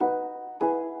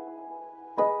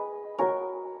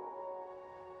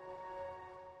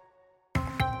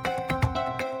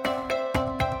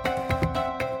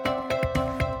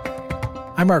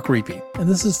I'm Mark Repeat, and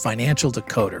this is Financial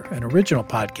Decoder, an original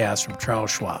podcast from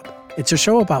Charles Schwab. It's a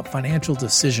show about financial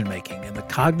decision-making and the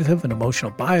cognitive and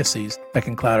emotional biases that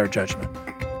can cloud our judgment.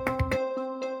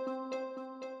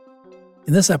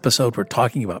 In this episode, we're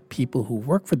talking about people who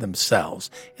work for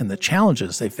themselves and the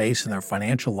challenges they face in their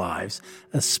financial lives,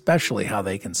 especially how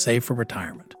they can save for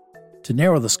retirement. To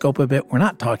narrow the scope a bit, we're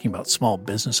not talking about small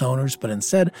business owners, but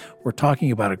instead we're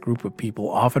talking about a group of people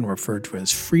often referred to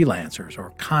as freelancers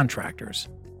or contractors.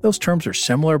 Those terms are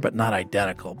similar but not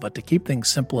identical, but to keep things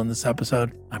simple in this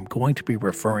episode, I'm going to be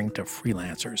referring to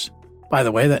freelancers. By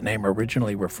the way, that name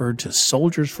originally referred to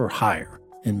soldiers for hire.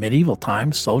 In medieval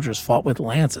times, soldiers fought with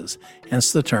lances,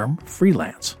 hence the term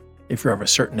freelance. If you're of a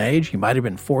certain age, you might have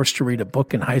been forced to read a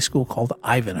book in high school called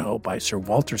Ivanhoe by Sir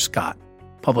Walter Scott.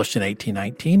 Published in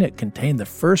 1819, it contained the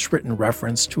first written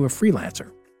reference to a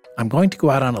freelancer. I'm going to go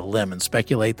out on a limb and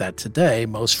speculate that today,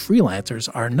 most freelancers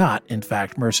are not, in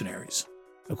fact, mercenaries.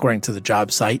 According to the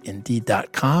job site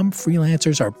Indeed.com,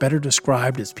 freelancers are better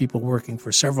described as people working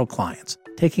for several clients,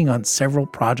 taking on several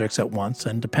projects at once,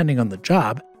 and depending on the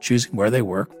job, choosing where they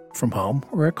work, from home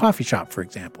or a coffee shop, for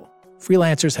example.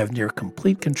 Freelancers have near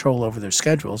complete control over their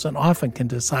schedules and often can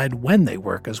decide when they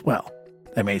work as well.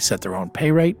 They may set their own pay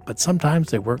rate, but sometimes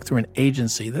they work through an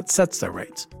agency that sets their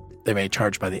rates. They may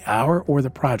charge by the hour or the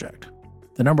project.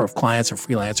 The number of clients a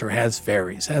freelancer has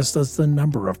varies, as does the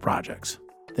number of projects.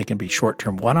 They can be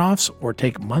short-term one-offs or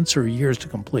take months or years to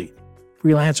complete.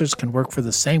 Freelancers can work for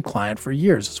the same client for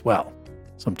years as well.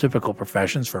 Some typical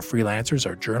professions for freelancers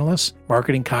are journalists,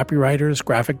 marketing copywriters,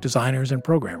 graphic designers, and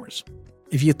programmers.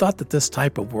 If you thought that this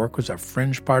type of work was a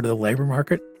fringe part of the labor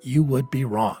market, you would be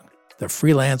wrong. The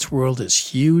freelance world is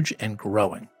huge and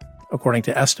growing. According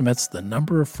to estimates, the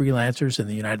number of freelancers in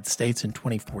the United States in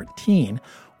 2014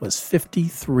 was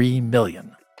 53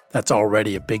 million. That's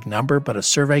already a big number, but a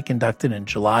survey conducted in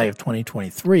July of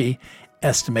 2023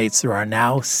 estimates there are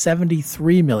now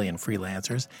 73 million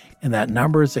freelancers, and that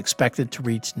number is expected to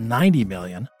reach 90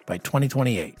 million by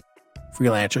 2028.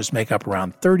 Freelancers make up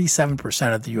around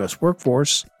 37% of the U.S.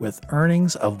 workforce, with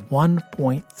earnings of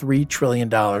 $1.3 trillion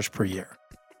per year.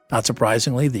 Not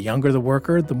surprisingly, the younger the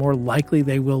worker, the more likely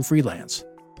they will freelance.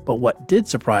 But what did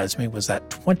surprise me was that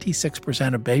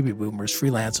 26% of baby boomers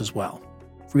freelance as well.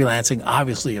 Freelancing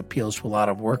obviously appeals to a lot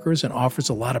of workers and offers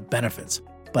a lot of benefits,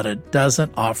 but it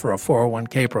doesn't offer a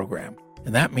 401k program.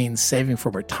 And that means saving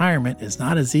for retirement is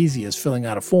not as easy as filling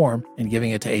out a form and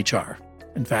giving it to HR.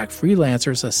 In fact,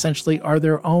 freelancers essentially are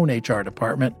their own HR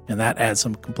department, and that adds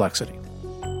some complexity.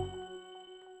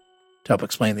 To help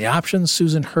explain the options,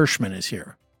 Susan Hirschman is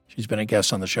here. She's been a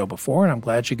guest on the show before, and I'm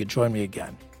glad she could join me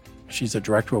again. She's the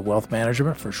Director of Wealth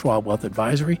Management for Schwab Wealth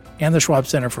Advisory and the Schwab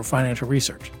Center for Financial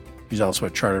Research. She's also a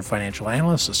chartered financial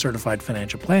analyst, a certified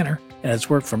financial planner, and has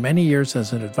worked for many years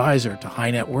as an advisor to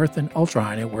high net worth and ultra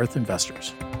high net worth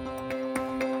investors.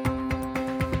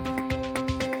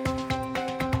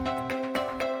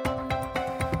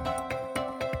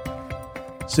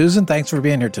 Susan, thanks for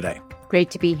being here today.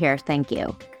 Great to be here. Thank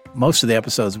you. Most of the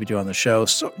episodes we do on the show,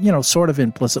 sort of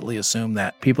implicitly assume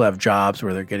that people have jobs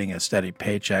where they're getting a steady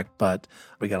paycheck, but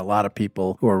we got a lot of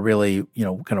people who are really,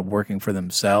 kind of working for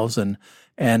themselves.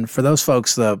 And for those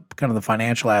folks, the kind of the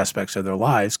financial aspects of their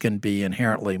lives can be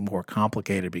inherently more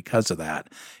complicated because of that.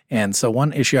 And so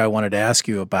one issue I wanted to ask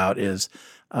you about is,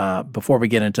 before we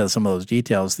get into some of those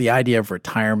details, the idea of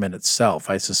retirement itself.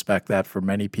 I suspect that for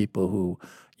many people who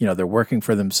they're working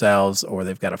for themselves or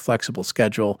they've got a flexible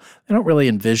schedule, they don't really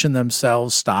envision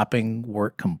themselves stopping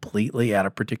work completely at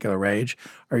a particular age.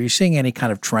 Are you seeing any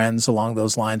kind of trends along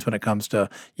those lines when it comes to,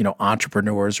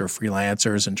 entrepreneurs or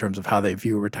freelancers in terms of how they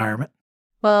view retirement?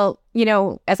 Well,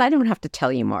 as I don't have to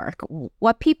tell you, Mark,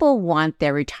 what people want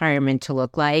their retirement to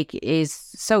look like is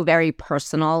so very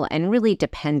personal and really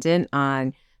dependent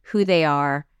on who they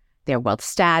are, their wealth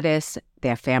status,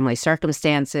 their family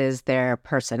circumstances, their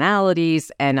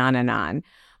personalities, and on and on.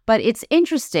 But it's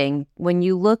interesting when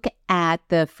you look at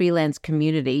the freelance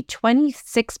community,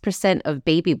 26% of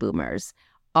baby boomers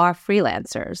are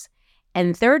freelancers,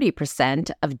 and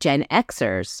 30% of Gen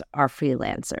Xers are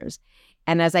freelancers.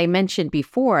 And as I mentioned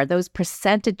before, those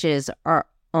percentages are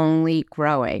only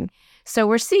growing. So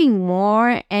we're seeing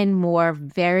more and more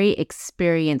very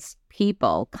experienced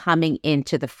people coming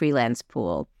into the freelance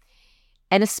pool.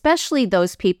 And especially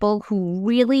those people who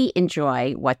really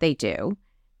enjoy what they do.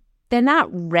 They're not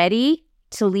ready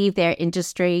to leave their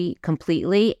industry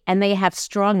completely, and they have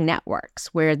strong networks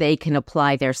where they can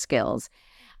apply their skills.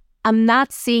 I'm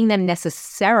not seeing them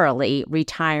necessarily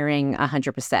retiring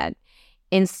 100%.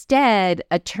 Instead,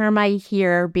 a term I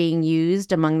hear being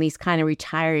used among these kind of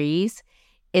retirees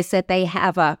is that they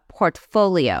have a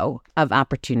portfolio of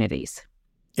opportunities.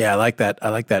 Yeah, I like that. I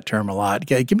like that term a lot.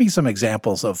 Give me some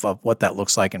examples of what that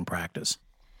looks like in practice.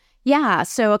 Yeah,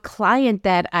 so a client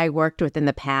that I worked with in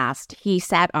the past, he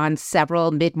sat on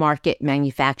several mid-market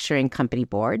manufacturing company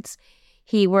boards.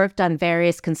 He worked on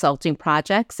various consulting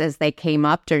projects as they came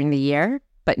up during the year,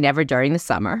 but never during the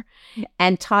summer,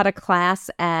 and taught a class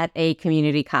at a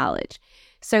community college.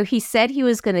 So he said he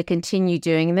was going to continue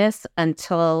doing this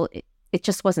until it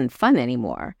just wasn't fun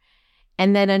anymore.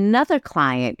 And then another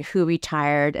client who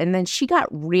retired, and then she got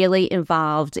really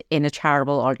involved in a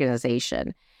charitable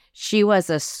organization. She was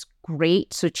a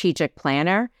great strategic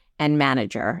planner and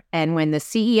manager. And when the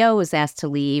CEO was asked to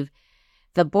leave,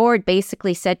 the board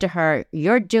basically said to her,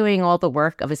 "You're doing all the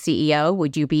work of a CEO.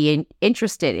 Would you be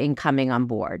interested in coming on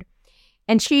board?"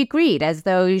 And she agreed, as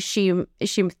though she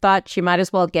thought she might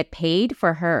as well get paid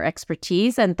for her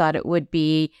expertise and thought it would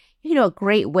be, a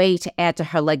great way to add to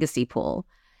her legacy pool.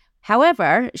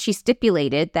 However, she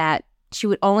stipulated that she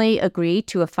would only agree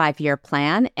to a 5-year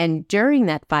plan. And during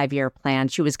that 5-year plan,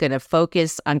 she was going to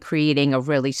focus on creating a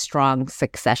really strong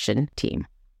succession team.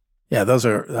 Yeah, those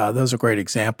are great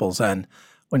examples. And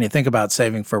when you think about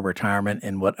saving for retirement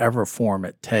in whatever form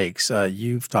it takes,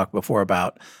 you've talked before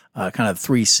about kind of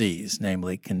 3 C's,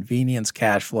 namely convenience,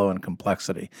 cash flow, and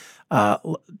complexity.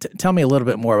 Tell me a little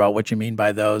bit more about what you mean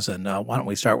by those, and why don't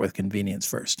we start with convenience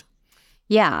first?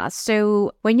 Yeah,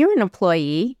 so when you're an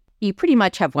employee, you pretty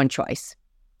much have one choice: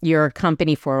 your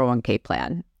company 401k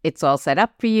plan. It's all set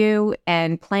up for you,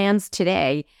 and plans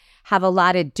today have a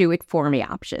lot of do-it-for-me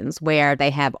options where they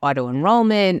have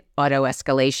auto-enrollment,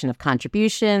 auto-escalation of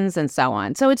contributions, and so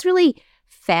on. So it's really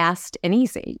fast and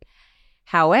easy.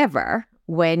 However,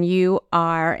 when you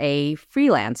are a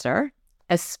freelancer,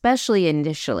 especially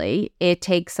initially, it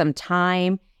takes some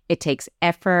time, it takes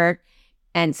effort,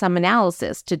 and some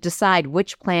analysis to decide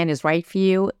which plan is right for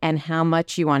you and how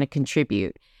much you want to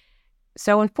contribute.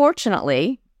 So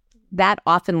unfortunately, that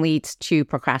often leads to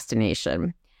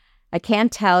procrastination. I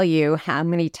can't tell you how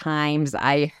many times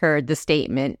I heard the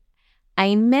statement,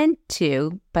 "I meant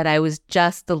to, but I was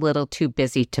just a little too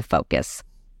busy to focus."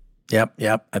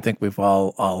 Yep. I think we've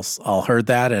all heard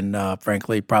that, and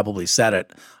frankly, probably said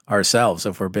it ourselves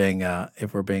if we're being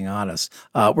honest.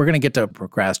 We're going to get to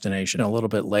procrastination a little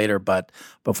bit later, but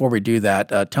before we do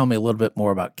that, tell me a little bit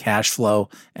more about cash flow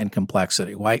and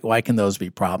complexity. Why can those be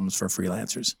problems for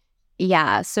freelancers?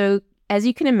 Yeah, so as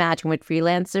you can imagine with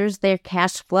freelancers, their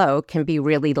cash flow can be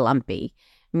really lumpy,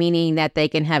 meaning that they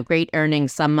can have great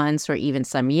earnings some months or even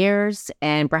some years,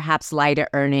 and perhaps lighter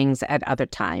earnings at other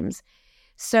times.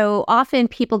 So often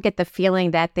people get the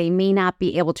feeling that they may not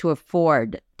be able to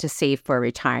afford to save for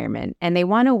retirement, and they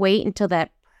want to wait until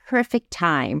that perfect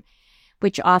time,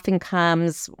 which often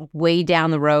comes way down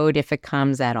the road if it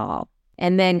comes at all.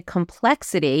 And then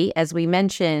complexity, as we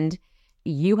mentioned,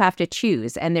 you have to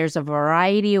choose, and there's a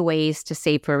variety of ways to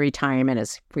save for retirement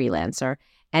as a freelancer.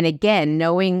 And again,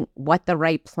 knowing what the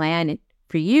right plan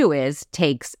for you is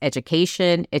takes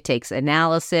education, it takes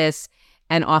analysis,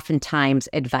 and oftentimes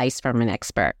advice from an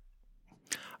expert.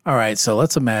 All right, so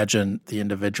let's imagine the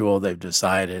individual, they've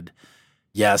decided,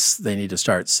 yes, they need to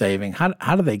start saving.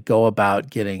 How do they go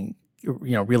about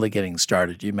really getting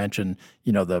started? You mentioned,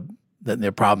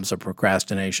 the problems of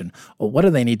procrastination. Well, what do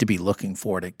they need to be looking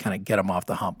for to kind of get them off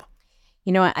the hump?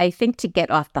 I think to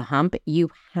get off the hump, you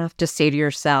have to say to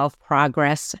yourself,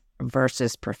 progress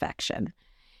versus perfection.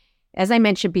 As I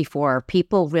mentioned before,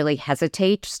 people really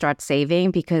hesitate to start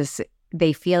saving because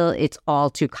they feel it's all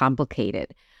too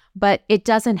complicated. But it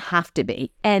doesn't have to be.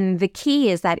 And the key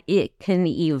is that it can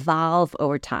evolve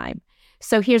over time.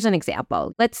 So here's an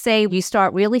example. Let's say you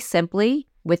start really simply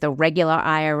with a regular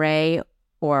IRA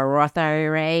or a Roth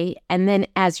IRA, and then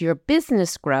as your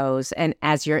business grows and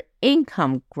as your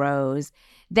income grows,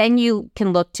 then you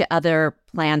can look to other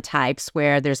plan types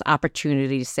where there's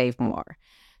opportunity to save more.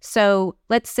 So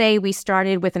let's say we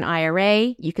started with an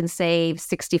IRA. You can save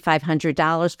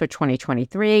 $6,500 for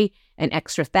 2023, an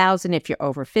extra $1,000 if you're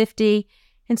over 50.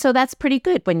 And so that's pretty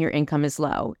good when your income is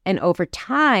low. And over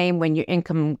time, when your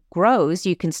income grows,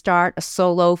 you can start a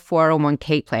solo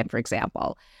 401k plan, for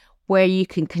example, where you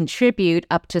can contribute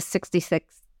up to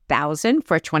 $66,000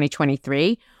 for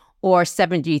 2023 or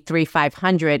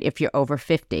 $73,500 if you're over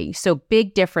 50. So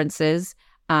big differences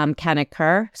can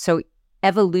occur. So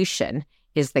evolution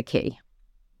is the key.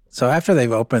 So after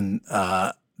they've opened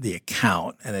the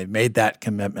account and they've made that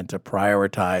commitment to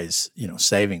prioritize,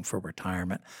 saving for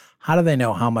retirement, how do they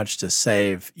know how much to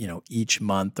save, each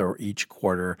month or each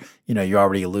quarter? You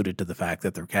already alluded to the fact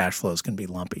that their cash flows can be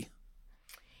lumpy.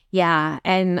 Yeah,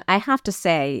 and I have to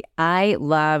say, I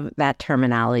love that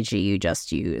terminology you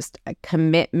just used,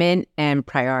 commitment and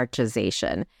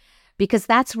prioritization, because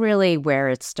that's really where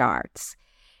it starts.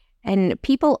 And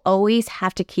people always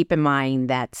have to keep in mind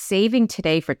that saving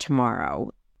today for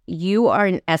tomorrow, you are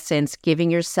in essence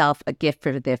giving yourself a gift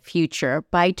for the future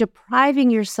by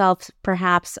depriving yourself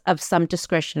perhaps of some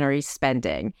discretionary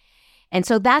spending. And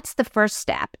so that's the first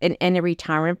step in a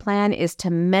retirement plan, is to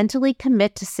mentally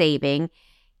commit to saving,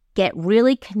 get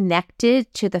really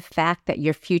connected to the fact that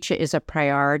your future is a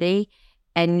priority,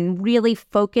 and really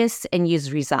focus and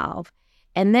use resolve.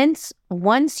 And then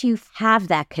once you have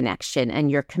that connection and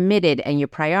you're committed and you're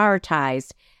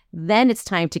prioritized, then it's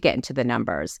time to get into the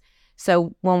numbers.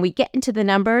 So when we get into the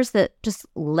numbers, just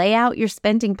lay out your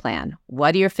spending plan.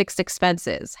 What are your fixed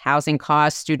expenses? Housing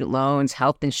costs, student loans,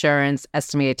 health insurance,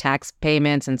 estimated tax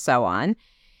payments, and so on.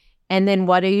 And then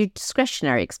what are your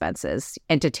discretionary expenses?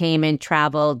 Entertainment,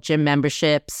 travel, gym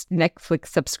memberships, Netflix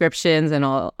subscriptions, and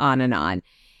all on and on.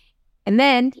 And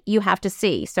then you have to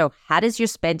see, so how does your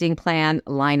spending plan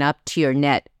line up to your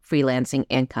net freelancing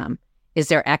income? Is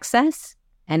there excess?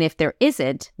 And if there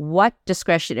isn't, what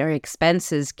discretionary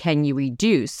expenses can you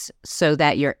reduce so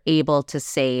that you're able to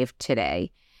save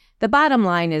today? The bottom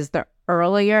line is the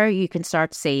earlier you can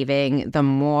start saving, the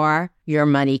more your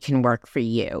money can work for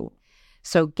you.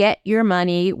 So get your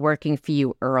money working for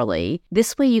you early.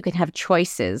 This way you can have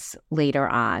choices later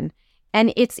on.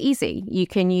 And it's easy. You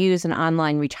can use an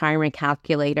online retirement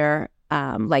calculator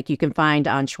like you can find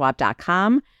on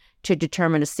Schwab.com to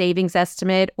determine a savings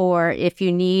estimate, or if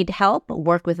you need help,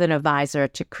 work with an advisor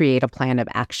to create a plan of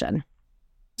action.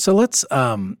 So let's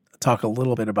talk a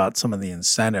little bit about some of the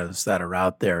incentives that are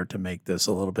out there to make this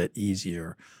a little bit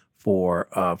easier for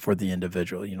the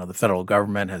individual. You know, the federal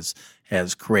government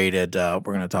has created, we're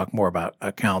going to talk more about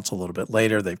accounts a little bit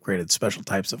later. They've created special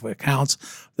types of accounts.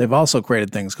 They've also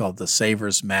created things called the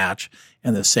Savers Match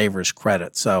and the Savers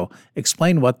Credit. So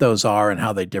explain what those are and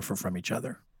how they differ from each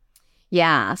other.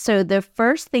 Yeah. So the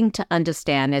first thing to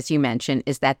understand, as you mentioned,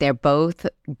 is that they're both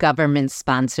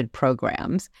government-sponsored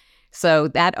programs. So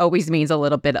that always means a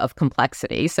little bit of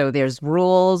complexity. So there's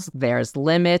rules, there's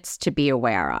limits to be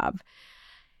aware of.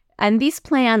 And these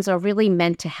plans are really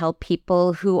meant to help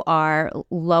people who are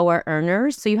lower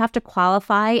earners. So you have to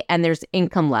qualify, and there's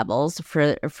income levels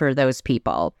for those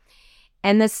people.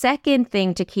 And the second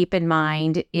thing to keep in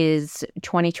mind is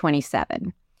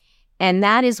 2027. And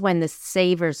that is when the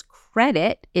Savers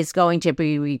Credit is going to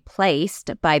be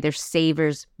replaced by their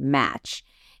Savers Match.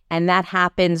 And that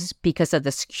happens because of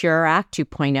the Secure Act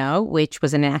 2.0, which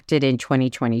was enacted in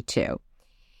 2022.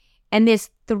 And there's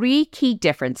three key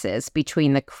differences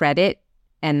between the credit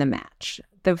and the match.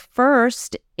 The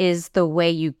first is the way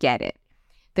you get it.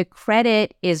 The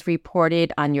credit is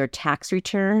reported on your tax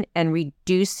return and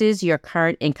reduces your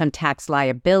current income tax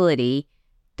liability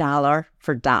dollar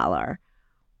for dollar,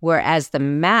 whereas the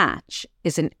match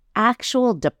is an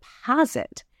actual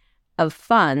deposit of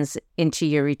funds into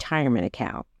your retirement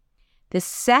account. The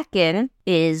second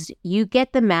is you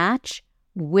get the match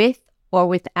with or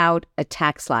without a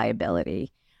tax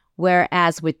liability,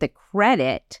 whereas with the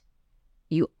credit,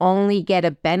 you only get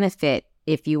a benefit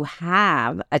if you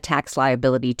have a tax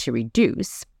liability to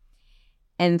reduce.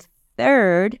 And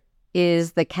third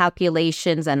is the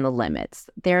calculations and the limits.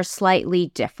 They're slightly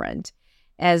different,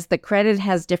 as the credit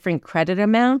has different credit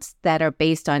amounts that are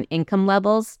based on income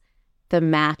levels. The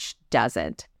match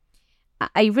doesn't.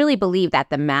 I really believe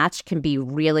that the match can be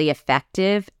really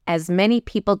effective, as many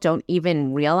people don't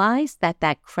even realize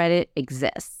that credit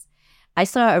exists. I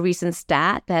saw a recent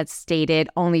stat that stated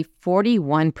only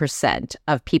 41%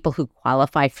 of people who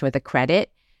qualify for the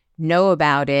credit know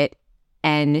about it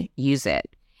and use it.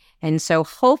 And so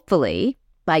hopefully,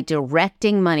 by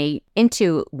directing money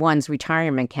into one's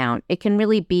retirement account, it can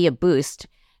really be a boost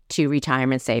to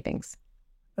retirement savings.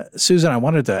 Susan, I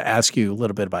wanted to ask you a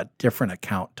little bit about different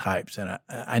account types. And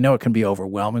I know it can be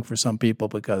overwhelming for some people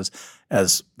because,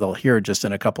 as they'll hear just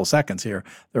in a couple seconds here,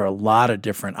 there are a lot of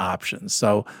different options.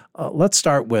 So let's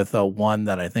start with one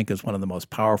that I think is one of the most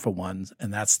powerful ones,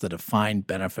 and that's the defined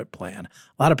benefit plan.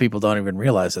 A lot of people don't even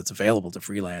realize it's available to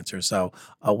freelancers. So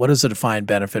what is a defined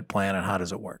benefit plan and how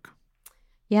does it work?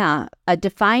 Yeah, a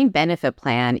defined benefit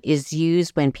plan is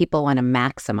used when people want to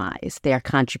maximize their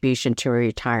contribution to a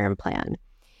retirement plan.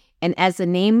 And as the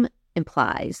name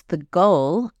implies, the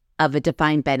goal of a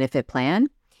defined benefit plan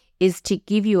is to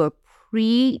give you a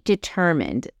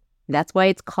predetermined, that's why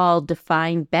it's called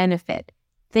defined benefit,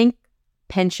 think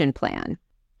pension plan.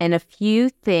 And a few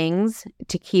things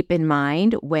to keep in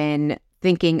mind when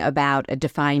thinking about a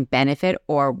defined benefit,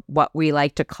 or what we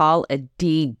like to call a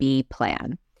DB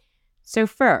plan. So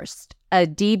first, a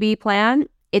DB plan,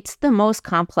 it's the most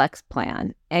complex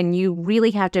plan, and you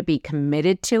really have to be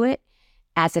committed to it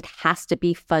as it has to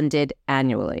be funded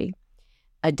annually.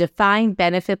 A defined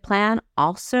benefit plan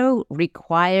also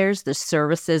requires the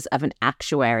services of an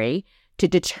actuary to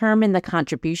determine the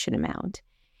contribution amount.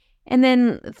 And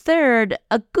then third,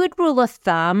 a good rule of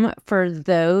thumb for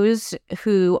those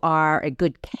who are a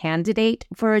good candidate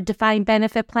for a defined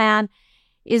benefit plan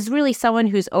is really someone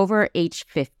who's over age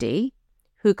 50,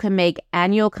 who can make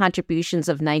annual contributions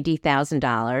of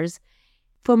 $90,000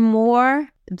 for more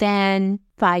than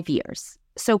 5 years.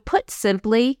 So put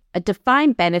simply, a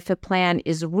defined benefit plan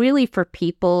is really for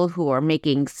people who are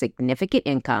making significant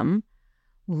income,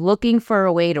 looking for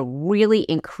a way to really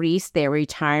increase their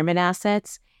retirement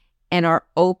assets, and are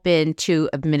open to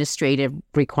administrative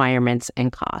requirements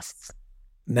and costs.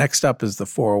 Next up is the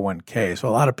 401k. So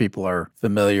a lot of people are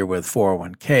familiar with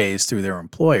 401ks through their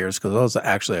employers because those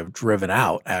actually have driven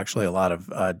out a lot of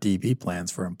DB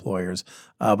plans for employers.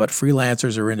 But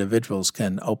freelancers or individuals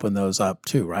can open those up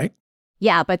too, right?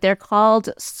 Yeah, but they're called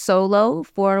solo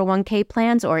 401k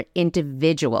plans or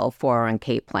individual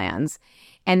 401k plans.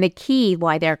 And the key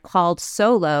why they're called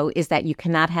solo is that you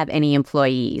cannot have any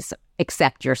employees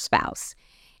except your spouse.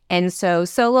 And so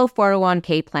solo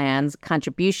 401k plans,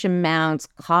 contribution amounts,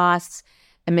 costs,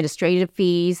 administrative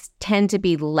fees tend to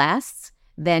be less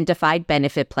than defined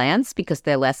benefit plans because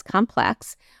they're less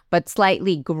complex, but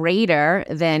slightly greater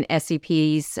than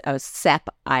SEP's SEP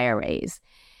IRAs.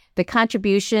 The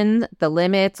contribution, the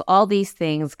limits, all these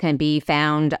things can be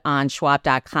found on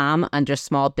Schwab.com under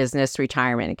small business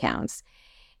retirement accounts.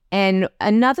 And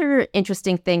another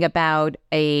interesting thing about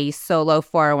a solo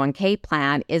 401k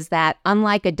plan is that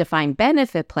unlike a defined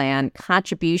benefit plan,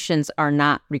 contributions are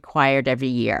not required every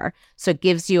year. So it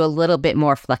gives you a little bit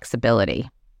more flexibility.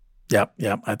 Yep.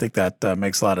 I think that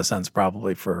makes a lot of sense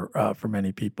probably for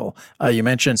many people. You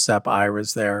mentioned SEP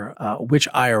IRAs there. Which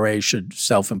IRA should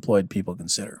self-employed people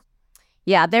consider?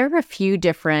 Yeah, there are a few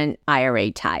different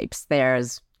IRA types.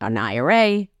 There's an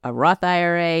IRA, a Roth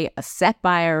IRA, a SEP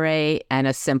IRA, and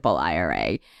a simple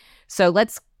IRA. So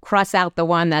let's cross out the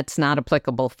one that's not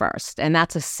applicable first, and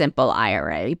that's a simple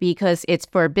IRA because it's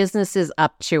for businesses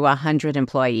up to 100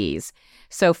 employees.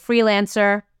 So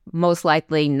freelancer, most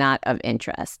likely not of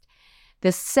interest.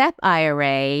 The SEP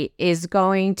IRA is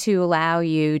going to allow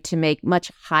you to make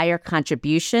much higher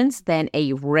contributions than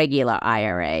a regular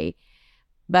IRA.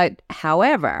 But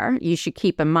however, you should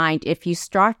keep in mind, if you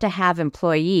start to have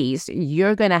employees,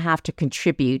 you're going to have to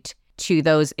contribute to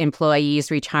those employees'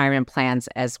 retirement plans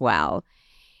as well.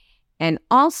 And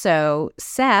also,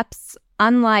 SEPs,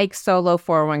 unlike solo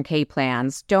 401k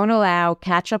plans, don't allow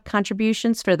catch-up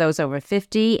contributions for those over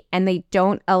 50, and they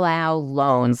don't allow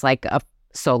loans like a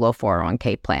solo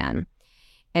 401k plan.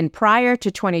 And prior to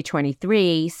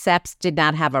 2023, SEPs did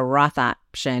not have a Roth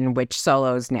option, which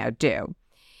solos now do.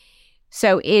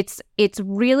 So it's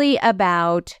really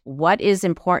about what is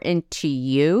important to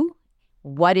you.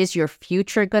 What is your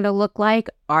future going to look like?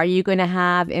 Are you going to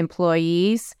have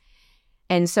employees?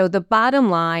 And so the bottom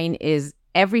line is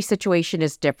every situation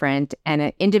is different, and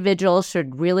an individual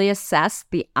should really assess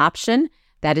the option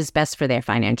that is best for their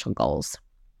financial goals.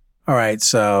 All right,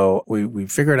 so we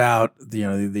figured out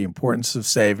the importance of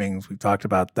savings. We talked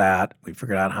about that. We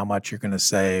figured out how much you're going to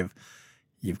save.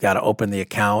 You've got to open the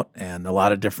account, and a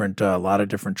lot of different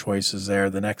choices there.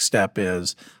 The next step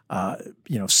is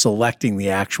selecting the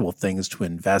actual things to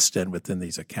invest in within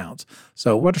these accounts.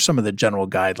 So, what are some of the general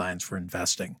guidelines for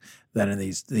investing then in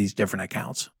these different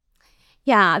accounts?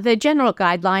 Yeah, the general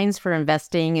guidelines for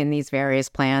investing in these various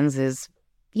plans is,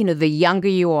 the younger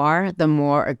you are, the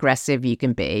more aggressive you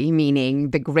can be, meaning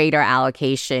the greater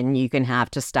allocation you can have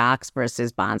to stocks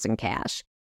versus bonds and cash.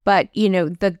 But,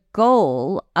 the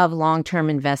goal of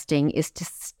long-term investing is to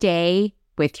stay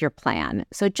with your plan.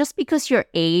 So just because your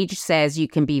age says you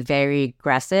can be very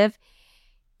aggressive,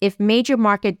 if major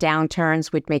market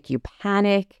downturns would make you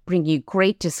panic, bring you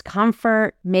great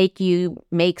discomfort, make you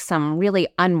make some really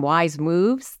unwise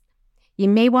moves, you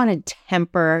may want to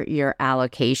temper your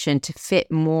allocation to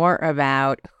fit more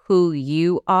about who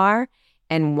you are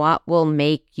and what will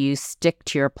make you stick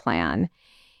to your plan.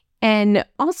 And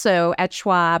also at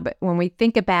Schwab, when we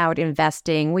think about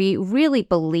investing, we really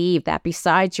believe that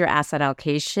besides your asset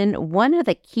allocation, one of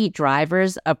the key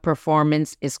drivers of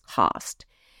performance is cost.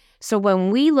 So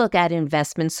when we look at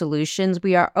investment solutions,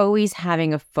 we are always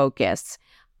having a focus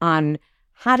on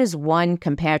how does one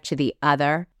compare to the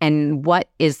other and what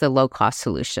is the low-cost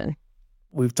solution.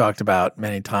 We've talked about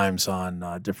many times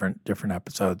on different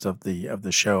episodes of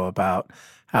the show about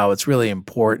how it's really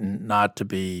important not to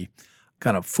be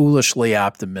kind of foolishly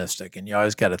optimistic, and you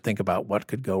always got to think about what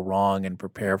could go wrong and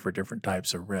prepare for different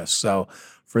types of risks. So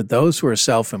for those who are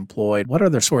self-employed, what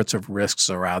other sorts of risks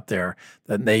are out there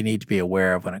that they need to be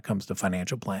aware of when it comes to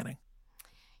financial planning?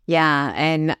 Yeah.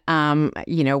 And,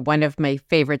 one of my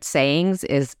favorite sayings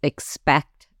is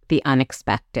expect the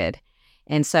unexpected.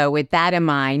 And so with that in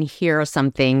mind, here are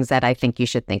some things that I think you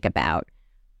should think about.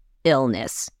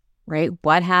 Illness, right?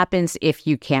 What happens if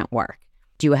you can't work?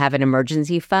 Do you have an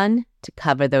emergency fund to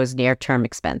cover those near-term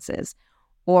expenses?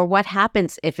 Or what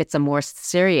happens if it's a more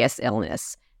serious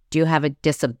illness? Do you have a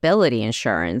disability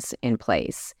insurance in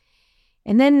place?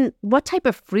 And then what type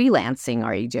of freelancing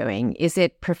are you doing? Is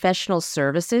it professional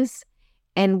services?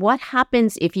 And what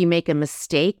happens if you make a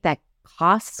mistake that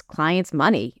costs clients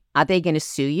money? Are they going to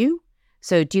sue you?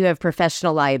 So do you have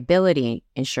professional liability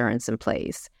insurance in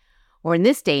place? Or in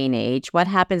this day and age, what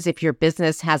happens if your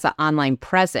business has an online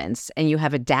presence and you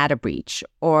have a data breach,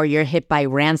 or you're hit by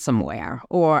ransomware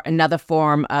or another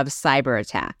form of cyber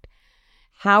attack?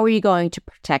 How are you going to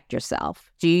protect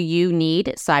yourself? Do you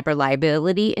need cyber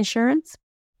liability insurance?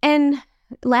 And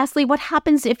lastly, what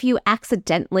happens if you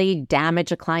accidentally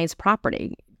damage a client's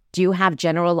property? Do you have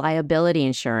general liability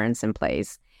insurance in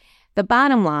place? The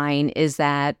bottom line is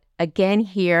that, again,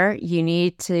 here, you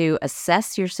need to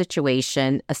assess your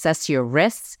situation, assess your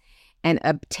risks, and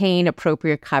obtain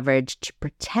appropriate coverage to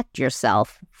protect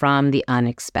yourself from the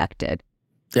unexpected.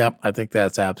 Yep, I think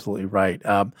that's absolutely right.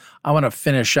 I want to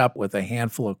finish up with a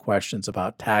handful of questions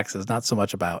about taxes, not so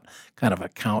much about kind of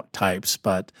account types,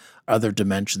 but other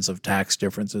dimensions of tax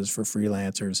differences for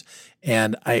freelancers.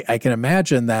 And I can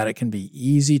imagine that it can be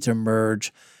easy to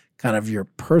merge kind of your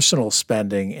personal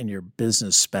spending and your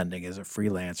business spending as a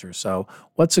freelancer. So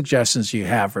what suggestions do you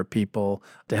have for people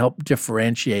to help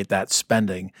differentiate that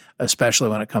spending, especially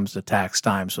when it comes to tax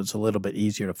time, so it's a little bit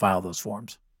easier to file those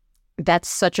forms? That's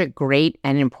such a great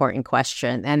and important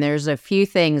question. And there's a few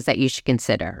things that you should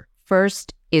consider.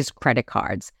 First is credit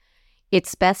cards.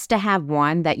 It's best to have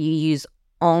one that you use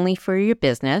only for your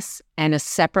business and a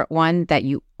separate one that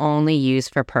you only use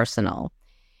for personal.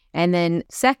 And then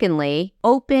secondly,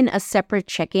 open a separate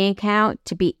checking account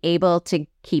to be able to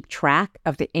keep track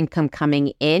of the income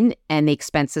coming in and the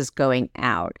expenses going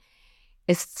out.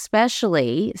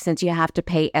 Especially since you have to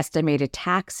pay estimated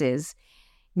taxes,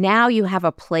 now you have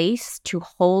a place to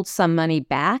hold some money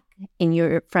back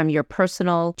from your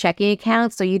personal checking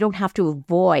account, so you don't have to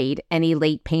avoid any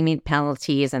late payment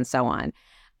penalties and so on.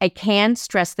 I can't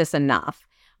stress this enough.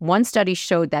 One study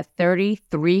showed that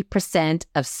 33%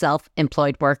 of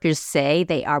self-employed workers say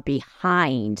they are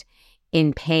behind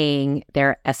in paying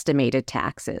their estimated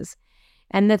taxes.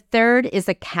 And the third is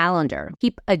a calendar.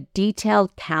 Keep a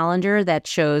detailed calendar that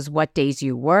shows what days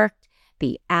you worked,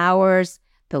 the hours,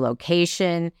 the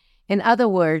location. In other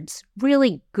words,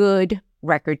 really good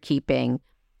record keeping.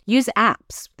 Use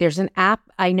apps. There's an app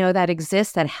I know that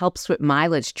exists that helps with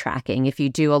mileage tracking if you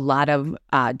do a lot of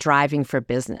driving for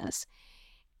business.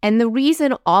 And the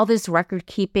reason all this record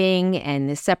keeping and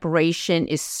the separation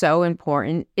is so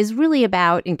important is really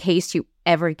about in case you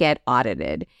ever get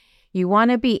audited. You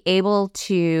want to be able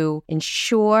to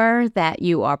ensure that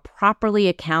you are properly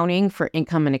accounting for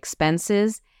income and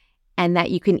expenses and that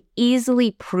you can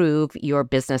easily prove your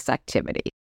business activity.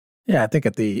 Yeah, I think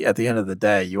at the end of the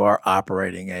day, you are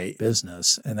operating a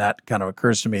business, and that kind of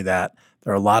occurs to me that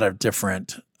there are a lot of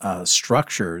different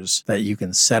structures that you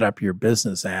can set up your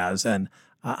business as. And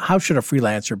how should a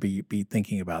freelancer be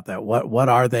thinking about that? What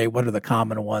are they? What are the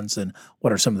common ones, and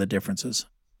what are some of the differences?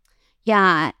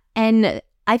 Yeah, and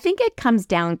I think it comes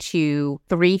down to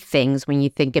three things when you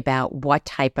think about what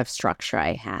type of structure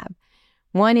I have.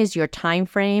 One is your time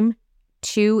frame.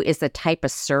 Two is the type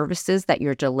of services that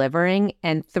you're delivering.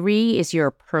 And three is your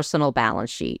personal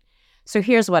balance sheet. So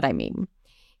here's what I mean.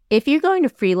 If you're going to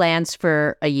freelance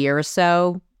for a year or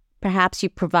so, perhaps you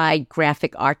provide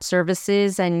graphic art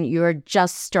services and you're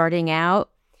just starting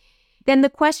out, then the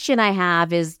question I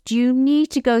have is, do you need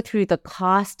to go through the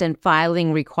cost and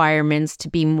filing requirements to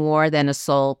be more than a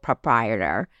sole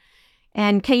proprietor?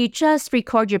 And can you just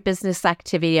record your business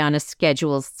activity on a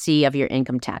Schedule C of your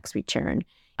income tax return?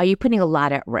 Are you putting a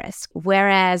lot at risk?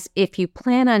 Whereas if you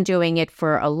plan on doing it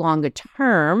for a longer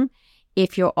term,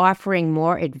 if you're offering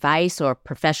more advice or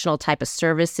professional type of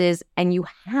services and you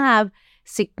have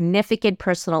significant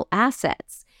personal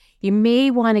assets, you may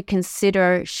want to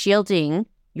consider shielding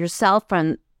yourself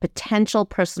from potential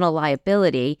personal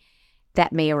liability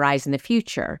that may arise in the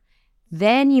future.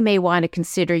 Then you may want to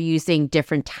consider using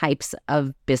different types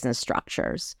of business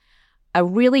structures. A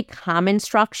really common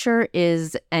structure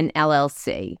is an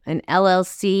LLC. An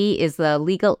LLC is the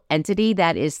legal entity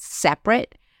that is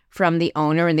separate from the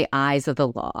owner in the eyes of the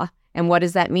law. And what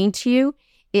does that mean to you?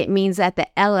 It means that the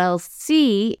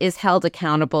LLC is held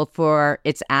accountable for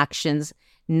its actions,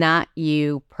 not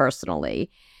you personally.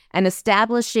 And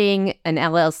establishing an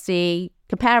LLC,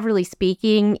 comparatively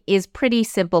speaking, is pretty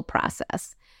simple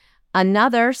process.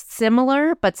 Another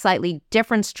similar but slightly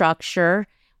different structure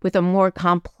with a more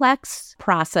complex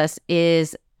process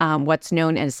is what's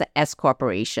known as the S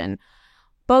corporation.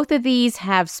 Both of these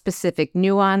have specific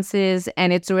nuances,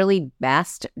 and it's really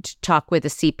best to talk with a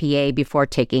CPA before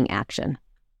taking action.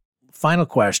 Final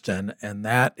question, and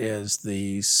that is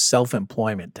the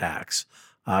self-employment tax.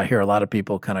 I hear a lot of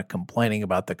people kind of complaining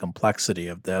about the complexity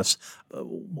of this.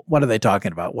 What are they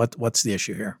talking about? What's the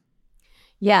issue here?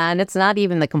 Yeah, and it's not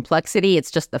even the complexity.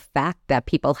 It's just the fact that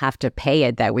people have to pay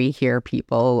it that we hear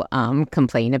people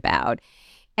complain about.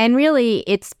 And really,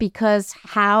 it's because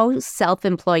how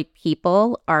self-employed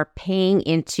people are paying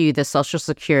into the Social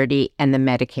Security and the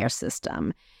Medicare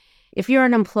system. If you're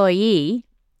an employee,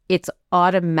 it's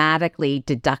automatically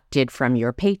deducted from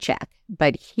your paycheck.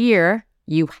 But here,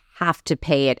 you have to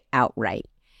pay it outright.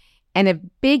 And a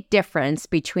big difference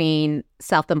between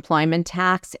self-employment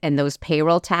tax and those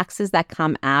payroll taxes that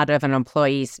come out of an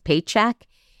employee's paycheck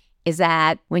is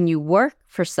that when you work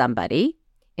for somebody,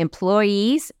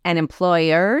 employees and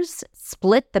employers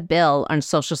split the bill on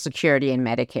Social Security and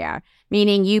Medicare,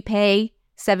 meaning you pay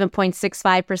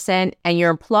 7.65% and your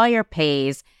employer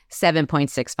pays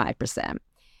 7.65%.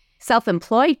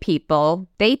 Self-employed people,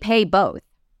 they pay both.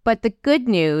 But the good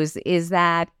news is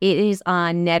that it is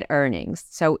on net earnings,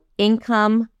 so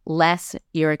income less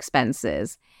your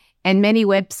expenses. And many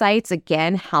websites,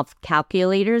 again, have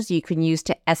calculators you can use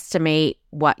to estimate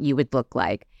what you would look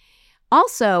like.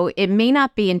 Also, it may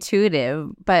not be intuitive,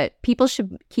 but people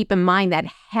should keep in mind that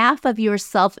half of your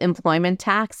self-employment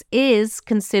tax is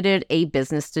considered a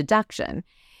business deduction.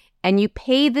 And you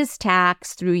pay this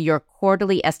tax through your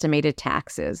quarterly estimated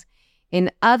taxes. In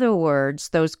other words,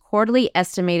 those quarterly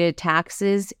estimated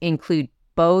taxes include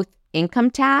both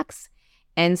income tax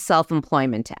and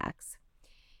self-employment tax.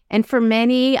 And for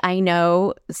many, I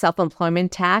know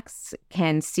self-employment tax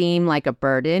can seem like a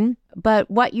burden, but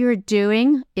what you're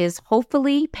doing is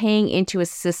hopefully paying into a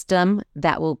system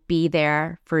that will be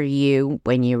there for you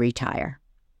when you retire.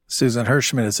 Susan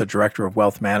Hirschman is the Director of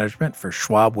Wealth Management for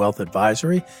Schwab Wealth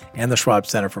Advisory and the Schwab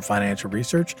Center for Financial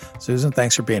Research. Susan,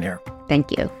 thanks for being here.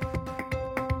 Thank you.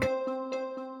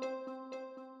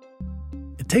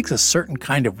 It takes a certain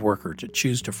kind of worker to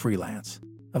choose to freelance.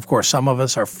 Of course, some of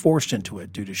us are forced into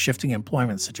it due to shifting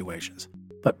employment situations.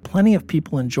 But plenty of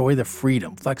people enjoy the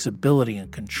freedom, flexibility,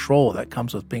 and control that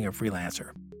comes with being a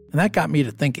freelancer. And that got me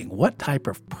to thinking, what type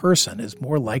of person is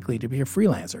more likely to be a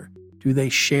freelancer? Do they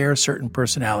share certain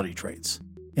personality traits?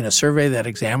 In a survey that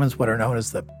examines what are known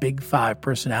as the Big 5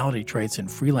 personality traits in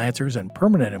freelancers and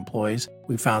permanent employees,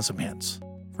 we found some hints.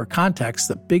 For context,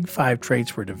 the Big 5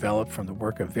 traits were developed from the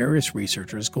work of various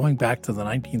researchers going back to the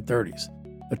 1930s.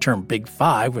 The term Big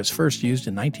 5 was first used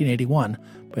in 1981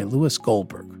 by Louis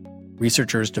Goldberg.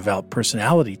 Researchers developed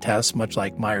personality tests, much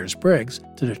like Myers-Briggs,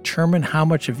 to determine how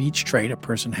much of each trait a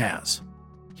person has.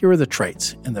 Here are the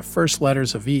traits, and the first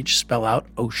letters of each spell out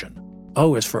ocean.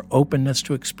 O is for openness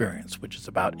to experience, which is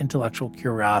about intellectual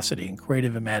curiosity and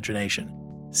creative imagination.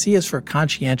 C is for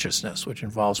conscientiousness, which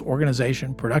involves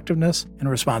organization, productiveness, and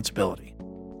responsibility.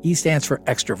 E stands for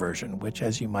extroversion, which,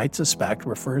 as you might suspect,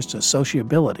 refers to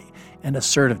sociability and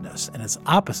assertiveness, and its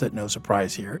opposite, no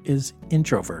surprise here, is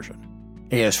introversion.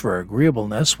 A is for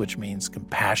agreeableness, which means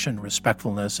compassion,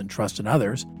 respectfulness, and trust in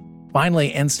others.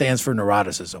 Finally, N stands for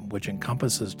neuroticism, which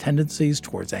encompasses tendencies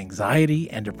towards anxiety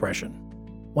and depression.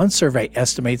 One survey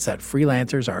estimates that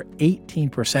freelancers are 18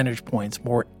 percentage points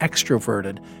more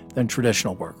extroverted than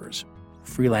traditional workers.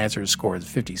 Freelancers scored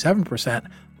 57%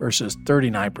 versus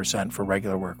 39% for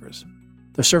regular workers.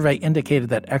 The survey indicated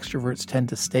that extroverts tend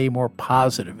to stay more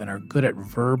positive and are good at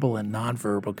verbal and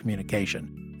nonverbal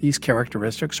communication. These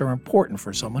characteristics are important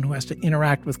for someone who has to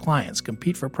interact with clients,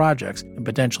 compete for projects, and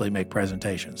potentially make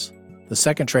presentations. The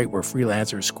second trait where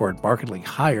freelancers scored markedly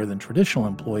higher than traditional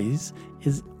employees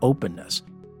is openness.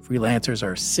 Freelancers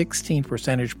are 16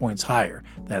 percentage points higher.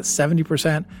 That's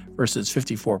 70% versus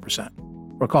 54%.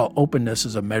 Recall, openness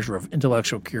is a measure of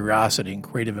intellectual curiosity and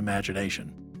creative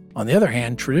imagination. On the other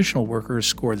hand, traditional workers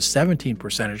scored 17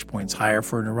 percentage points higher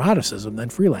for neuroticism than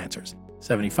freelancers,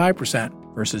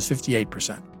 75% versus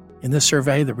 58%. In this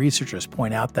survey, the researchers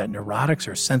point out that neurotics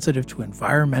are sensitive to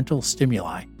environmental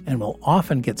stimuli and will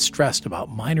often get stressed about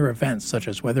minor events such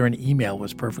as whether an email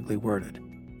was perfectly worded.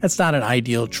 That's not an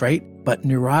ideal trait, but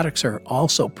neurotics are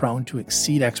also prone to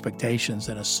exceed expectations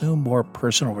and assume more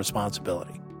personal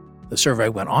responsibility. The survey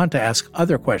went on to ask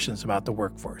other questions about the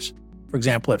workforce. For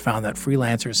example, it found that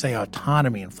freelancers say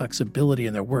autonomy and flexibility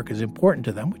in their work is important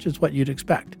to them, which is what you'd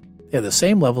expect. They have the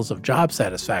same levels of job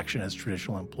satisfaction as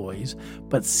traditional employees,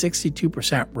 but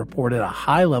 62% reported a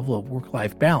high level of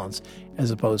work-life balance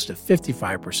as opposed to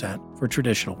 55% for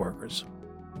traditional workers.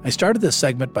 I started this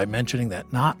segment by mentioning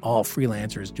that not all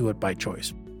freelancers do it by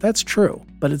choice. That's true,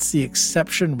 but it's the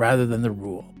exception rather than the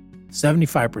rule.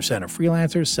 75% of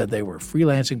freelancers said they were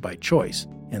freelancing by choice.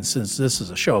 And since this is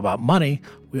a show about money,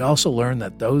 we also learned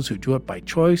that those who do it by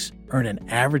choice earn an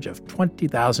average of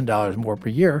 $20,000 more per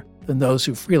year than those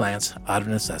who freelance out of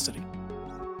necessity.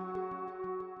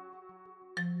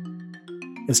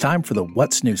 It's time for the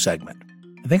What's New segment.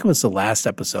 I think it was the last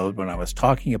episode when I was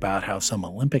talking about how some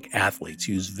Olympic athletes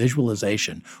use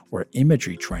visualization or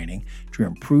imagery training to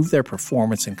improve their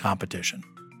performance in competition.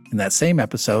 In that same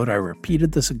episode, I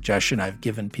repeated the suggestion I've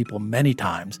given people many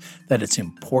times that it's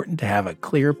important to have a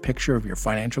clear picture of your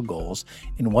financial goals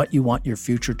and what you want your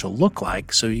future to look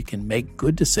like so you can make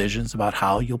good decisions about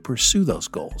how you'll pursue those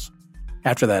goals.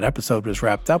 After that episode was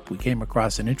wrapped up, we came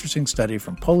across an interesting study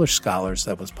from Polish scholars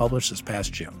that was published this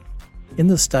past June. In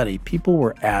the study, people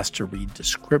were asked to read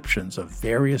descriptions of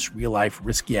various real-life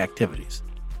risky activities.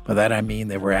 By that I mean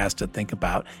they were asked to think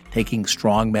about taking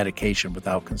strong medication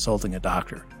without consulting a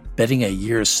doctor, betting a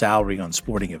year's salary on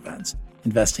sporting events,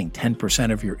 investing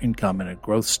 10% of your income in a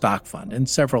growth stock fund, and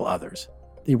several others.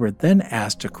 They were then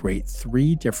asked to create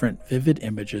 3 different vivid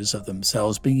images of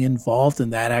themselves being involved in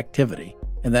that activity,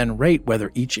 and then rate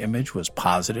whether each image was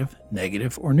positive,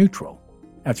 negative, or neutral.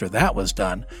 After that was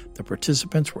done, the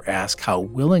participants were asked how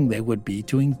willing they would be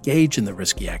to engage in the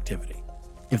risky activity.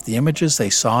 If the images they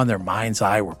saw in their mind's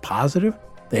eye were positive,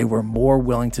 they were more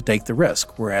willing to take the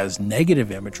risk, whereas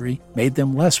negative imagery made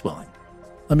them less willing.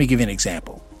 Let me give you an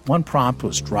example. One prompt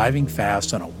was driving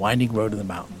fast on a winding road in the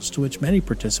mountains, to which many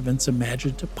participants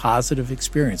imagined positive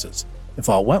experiences. If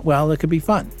all went well, it could be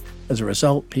fun. As a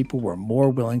result, people were more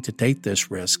willing to take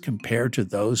this risk compared to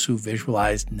those who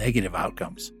visualized negative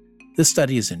outcomes. This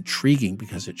study is intriguing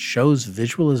because it shows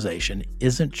visualization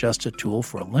isn't just a tool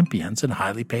for Olympians and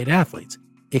highly paid athletes.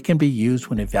 It can be used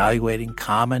when evaluating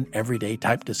common, everyday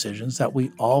type decisions that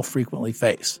we all frequently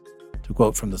face. To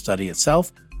quote from the study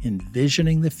itself,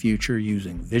 envisioning the future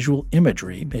using visual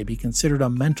imagery may be considered a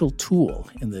mental tool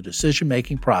in the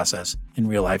decision-making process in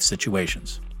real-life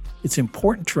situations. It's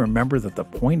important to remember that the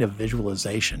point of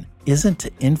visualization isn't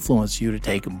to influence you to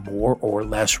take more or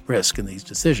less risk in these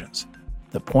decisions.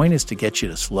 The point is to get you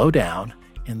to slow down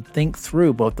and think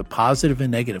through both the positive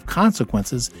and negative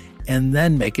consequences and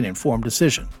then make an informed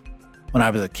decision. When I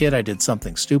was a kid, I did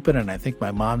something stupid, and I think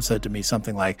my mom said to me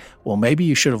something like, well, maybe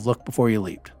you should have looked before you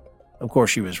leaped. Of course,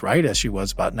 she was right, as she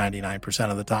was about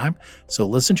 99% of the time. So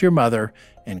listen to your mother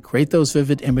and create those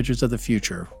vivid images of the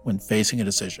future when facing a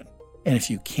decision. And if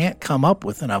you can't come up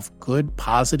with enough good,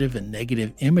 positive, and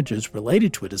negative images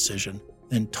related to a decision,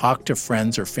 then talk to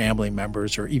friends or family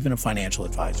members or even a financial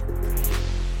advisor.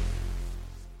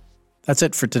 That's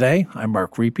it for today. I'm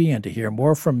Mark Riepe, and to hear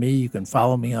more from me, you can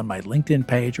follow me on my LinkedIn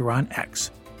page or on X.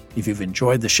 If you've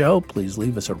enjoyed the show, please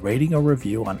leave us a rating or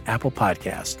review on Apple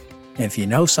Podcasts. And if you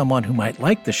know someone who might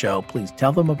like the show, please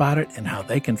tell them about it and how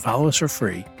they can follow us for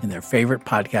free in their favorite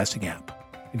podcasting app.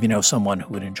 If you know someone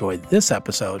who would enjoy this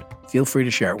episode, feel free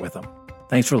to share it with them.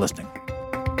 Thanks for listening.